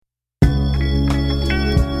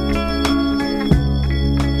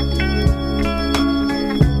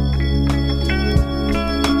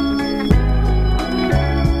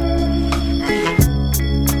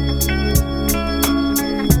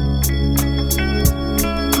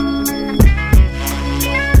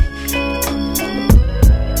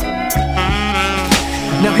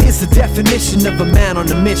the definition of a man on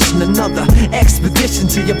a mission. Another expedition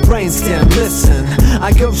to your brainstem. Listen,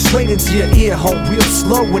 I go straight into your ear hole, real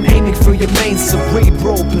slow when aiming for your main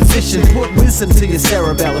cerebral position. Put wisdom to your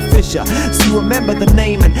cerebellar fissure, so you remember the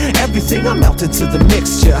name and everything. I melt into the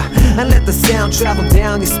mixture and let the sound travel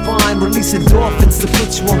down your spine, release endorphins to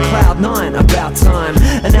put you on cloud nine. About time,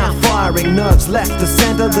 and now firing nerves left the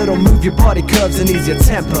center that'll move your body curves and ease your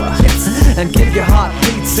temper, and give your heart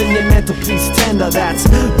beats and your mental peace tender. That's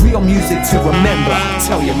real music to remember.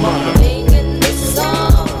 Tell your mother. Singing this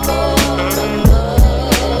song for the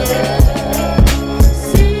mother.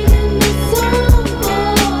 Singing this song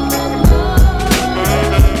for the mother.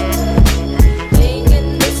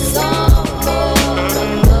 Singing this song for the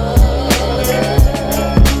mother.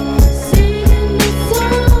 Singing this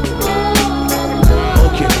song for the mother.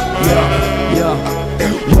 Okay, yeah.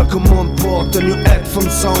 Welcome on board the new headphone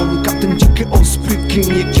sound. Captain GKO speaking,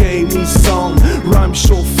 you gave me song. Rhyme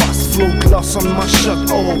show fast flow, gloss on my shirt.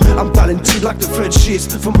 Oh, I'm talented like the Frenchies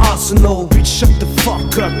from Arsenal. Bitch, shut the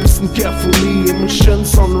fuck up, listen carefully.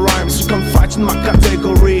 Emotions on rhymes, you can fight in my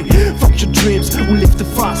category. Fuck your dreams, we live the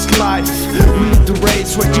fast life. We live the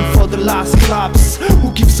race, waiting for the last claps.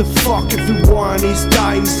 Who gives a fuck? Everyone is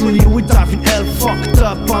dying slowly. We dive in hell, fucked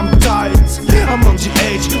up, I'm tired. I'm on the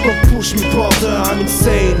edge, don't push me brother, I'm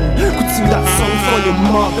insane. Could sing that song for your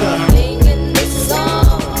mother. Singing this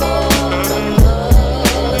song for the mother.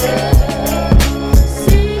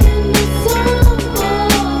 Singing this song for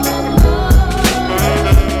the mother.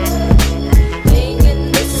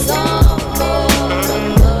 Singing this song for the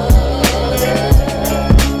mother.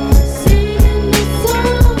 Singing this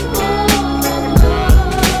song for the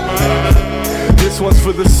mother. This one's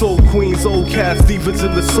for the soul queens, old cats, divas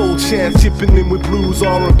in the soul chants, chipping in with blues,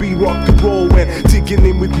 R&B, rock and roll, and digging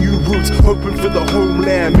in with new roots, hoping for the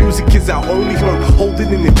homeland. Music is our only hope, holding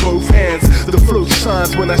it in both hands. The flow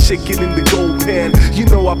shines when I shake it in the gold pan. You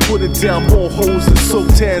know I put it down more holes than soap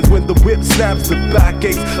tans. When the whip snaps, the back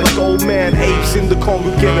aches like old man apes in the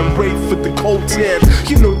Congo getting raped for the cold tan.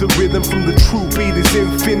 You know the rhythm from the true beat is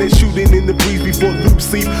infinite, shooting in the breeze before loop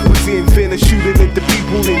sleep was infinite, shooting at the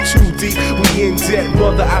people in too deep. We in debt,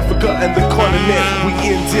 Mother Africa and the continent, we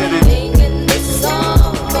indebted.